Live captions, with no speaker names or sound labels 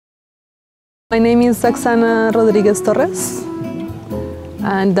My name is Roxana Rodriguez Torres,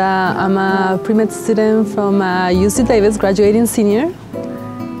 and I'm a pre-med student from UC Davis, graduating senior,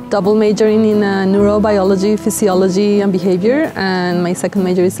 double majoring in neurobiology, physiology, and behavior, and my second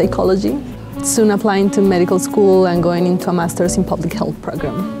major is psychology. Soon applying to medical school and going into a master's in public health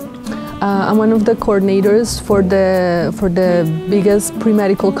program. I'm one of the coordinators for the biggest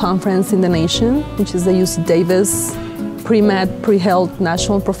pre-medical conference in the nation, which is the UC Davis Pre-Med Pre-Health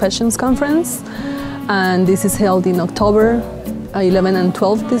National Professions Conference. And this is held in October 11 and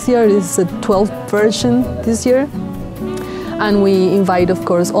 12 this year. This is the 12th version this year. And we invite, of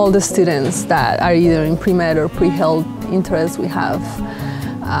course, all the students that are either in pre-med or pre-health interests. We have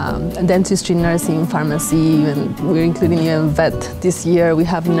dentistry, nursing, pharmacy, and we're including even vet this year. We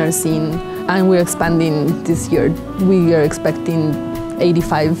have nursing, and we're expanding this year. We are expecting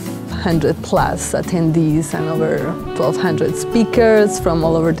 8,500 plus attendees and over 1,200 speakers from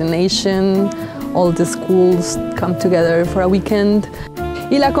all over the nation. All the schools come together for a weekend.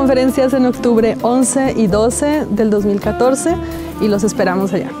 Y la conferencia es en octubre 11 y 12 del 2014 y los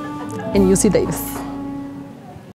esperamos allá en UC Davis.